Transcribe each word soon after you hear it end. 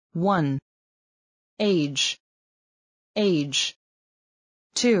1. Age, age.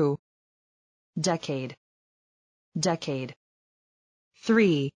 2. Decade, decade.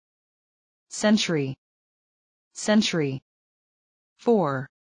 3. Century, century. 4.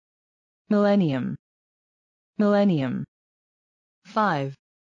 Millennium, millennium. 5.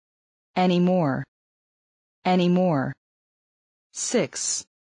 Anymore, anymore. 6.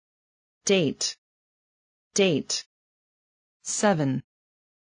 Date, date. 7.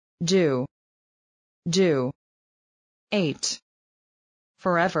 Do, do. 8.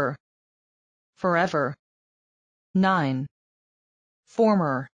 Forever, forever. 9.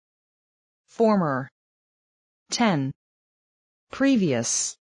 Former, former. 10.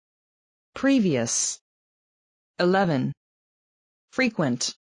 Previous, previous. 11.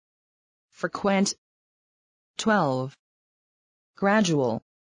 Frequent, frequent. 12. Gradual,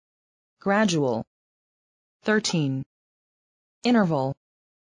 gradual. 13. Interval,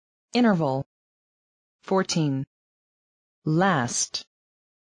 interval. 14. Last,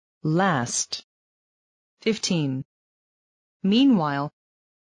 last. 15. Meanwhile,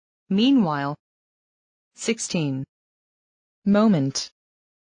 meanwhile. 16. Moment,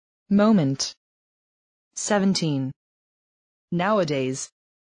 moment. 17. Nowadays,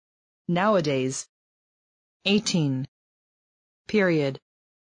 nowadays. 18. Period,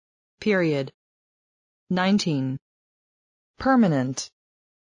 period. 19. Permanent,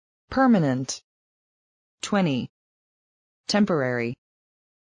 permanent. 20. Temporary,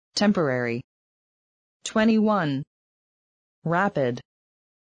 temporary. 21. Rapid,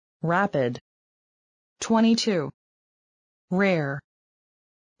 rapid. 22. Rare,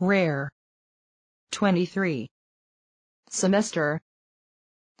 rare. 23. Semester,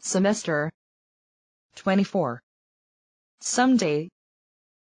 semester. 24. Someday,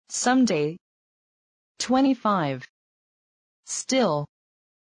 someday. 25. Still,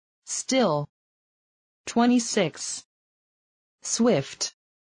 still. 26. Swift,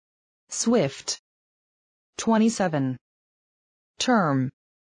 swift. 27. Term,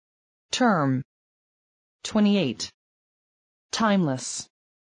 term. 28. Timeless,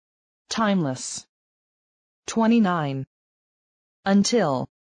 timeless. 29. Until,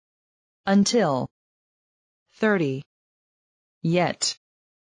 until. 30. Yet,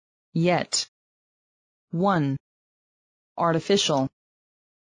 yet. 1. Artificial,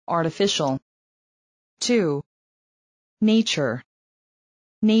 artificial. 2. Nature,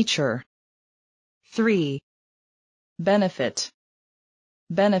 nature. 3. Benefit,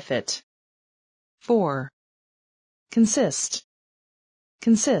 benefit. 4. Consist,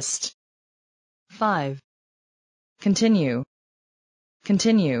 consist. 5. Continue,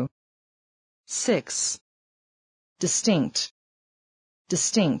 continue. 6. Distinct,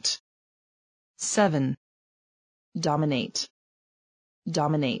 distinct. 7. Dominate,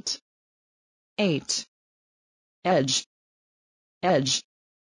 dominate. 8. Edge, edge.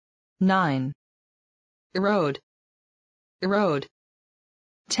 9. Erode, erode.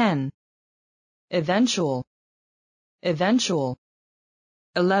 10. Eventual, eventual.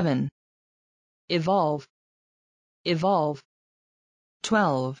 11. Evolve, evolve.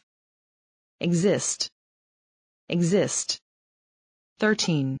 12. Exist, exist.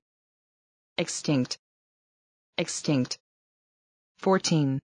 13. Extinct, extinct.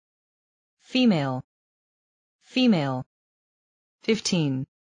 14. Female, female. 15.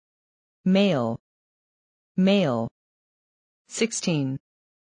 Male, male. 16.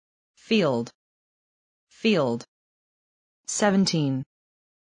 Field, field. 17.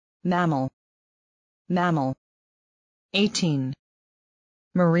 Mammal, mammal. 18.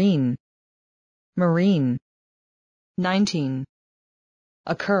 Marine, marine. 19.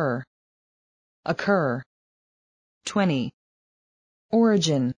 Occur, occur. 20.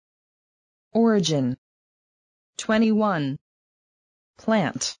 Origin, origin. 21.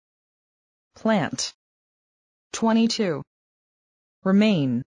 Plant, plant. 22.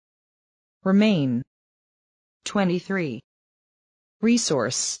 Remain, remain. 23.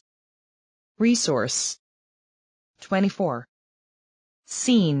 Resource, resource. 24.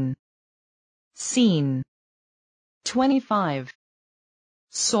 Scene, scene. 25.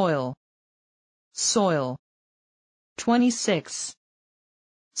 Soil, soil. 26.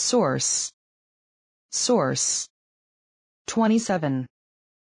 Source, source. 27.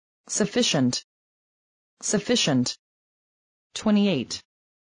 Sufficient, sufficient. 28.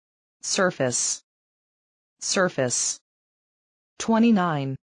 Surface, surface.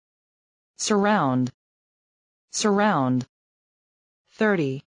 29. Surround, surround.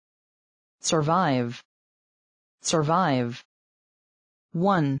 30. Survive, survive.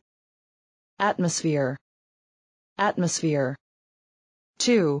 1. Atmosphere, atmosphere.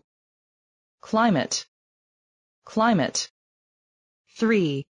 2. Climate, climate.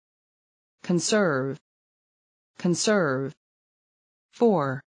 3. Conserve, conserve.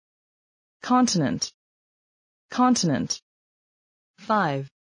 4. Continent, continent. 5.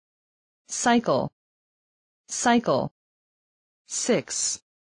 Cycle, cycle. 6.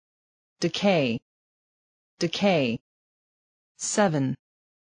 Decay, decay. 7.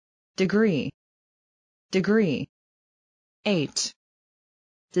 Degree, degree. 8.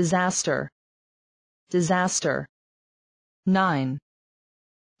 Disaster, disaster. 9.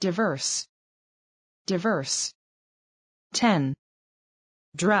 Diverse, diverse. 10.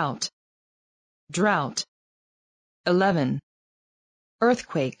 Drought, drought. 11.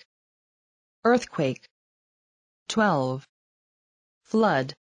 Earthquake, earthquake. 12.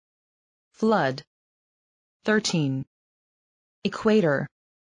 Flood, flood. 13. Equator,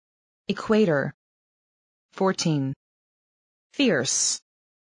 equator. 14. Fierce,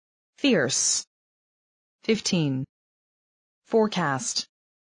 fierce. 15. Forecast,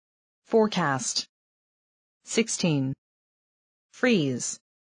 forecast. 16. Freeze,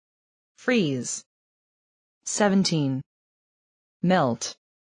 freeze. 17. Melt,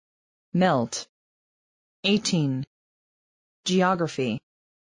 melt. 18. Geography,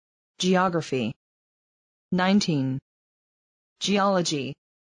 geography. 19. Geology,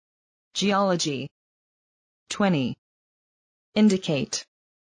 geology. 20. Indicate,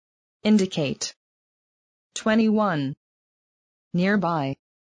 indicate. 21. Nearby,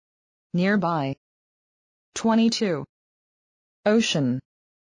 nearby. 22. Ocean,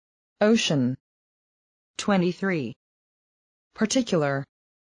 ocean. 23. Particular,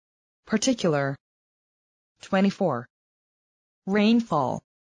 particular. 24. Rainfall,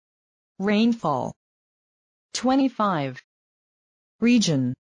 rainfall. 25.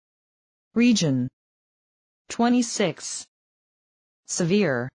 Region, region. 26.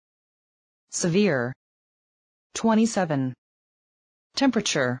 Severe, severe. 27.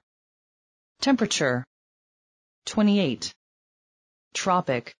 Temperature, temperature. 28.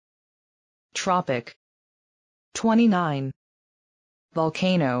 Tropic, tropic. 29.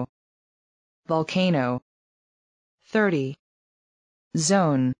 Volcano, volcano. 30.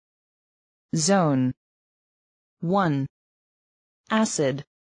 Zone, zone. 1. Acid,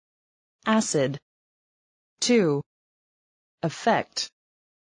 acid. 2. Effect,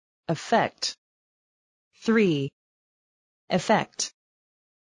 effect. 3. Effect,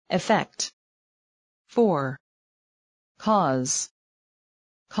 effect. 4. Cause,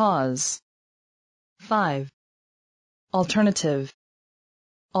 cause. 5. Alternative,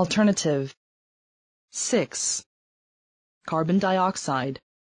 alternative. 6. Carbon dioxide,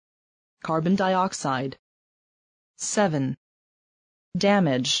 carbon dioxide. 7.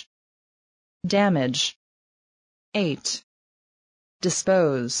 Damage, damage. 8.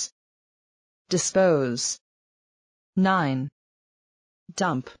 Dispose, dispose. 9.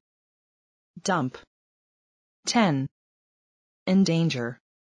 Dump, dump. 10. Endanger,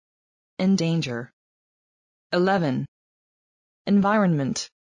 endanger. 11. Environment,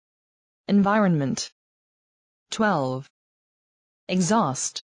 environment. 12.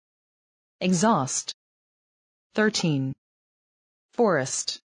 Exhaust, exhaust. 13.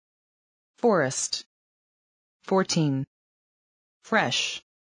 Forest, forest. 14. Fresh,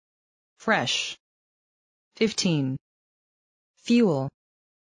 fresh. 15. Fuel,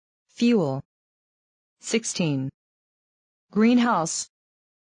 fuel. 16. Greenhouse,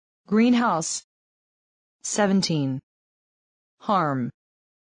 greenhouse. 17. Harm,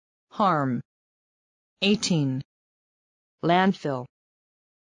 harm. 18. Landfill,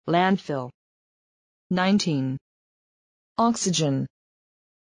 landfill. 19. Oxygen,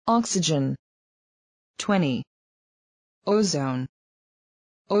 oxygen. 20. Ozone,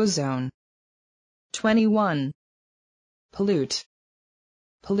 ozone. 21. Pollute,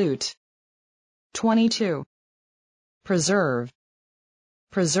 pollute. 22. Preserve,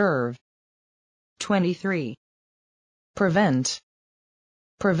 preserve. 23. Prevent,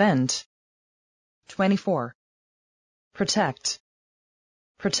 prevent. 24. Protect,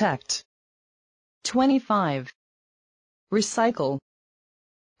 protect. 25. Recycle,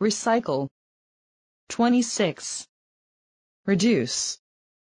 recycle. 26. Reduce,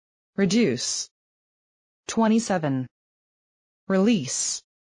 reduce. 27. Release,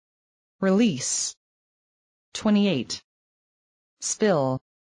 release. 28. Spill,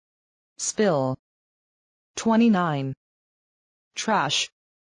 spill. 29. Trash,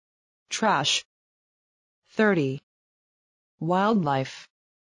 trash. 30. Wildlife,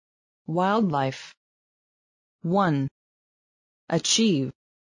 wildlife. 1. Achieve,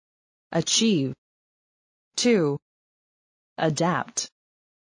 achieve. 2. Adapt,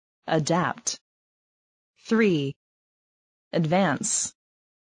 adapt. 3. Advance,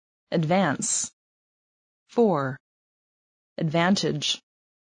 advance. 4. Advantage,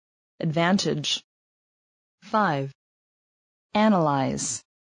 advantage. 5. Analyze,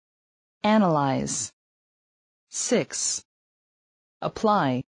 analyze. 6.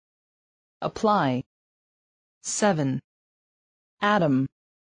 Apply, apply. 7. Atom,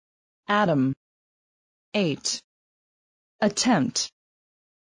 atom. 8. Attempt,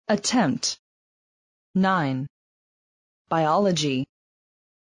 attempt. 9. Biology,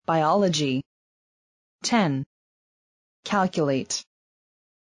 biology. 10. Calculate,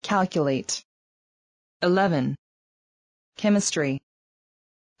 calculate. 11. Chemistry,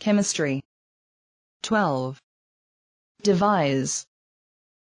 chemistry. 12. Devise,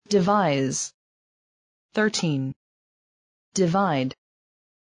 devise. 13. Divide,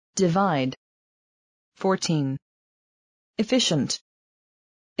 divide. 14. Efficient,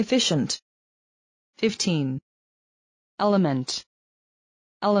 efficient. 15. Element,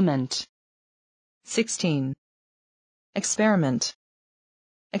 element. 16. Experiment,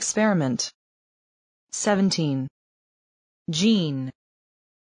 experiment. 17. Gene,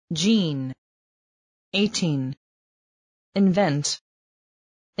 gene. 18. Invent,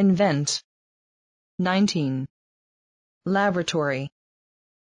 invent. 19. Laboratory,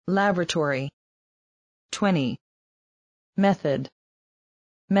 laboratory. 20. Method,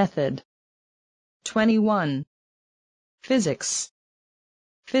 method. 21. Physics,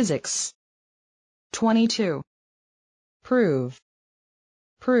 physics. 22. Prove,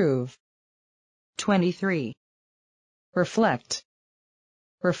 prove. 23. Reflect,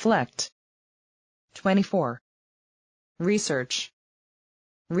 reflect. 24. Research,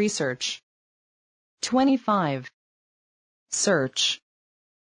 research. 25. Search,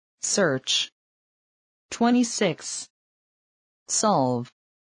 search. 26. Solve,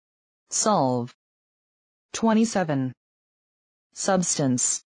 solve. 27.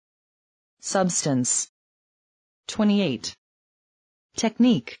 Substance, substance. 28.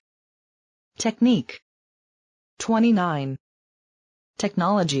 Technique, technique. 29.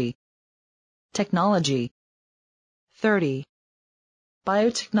 Technology, technology. 30.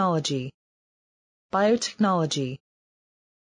 Biotechnology, biotechnology.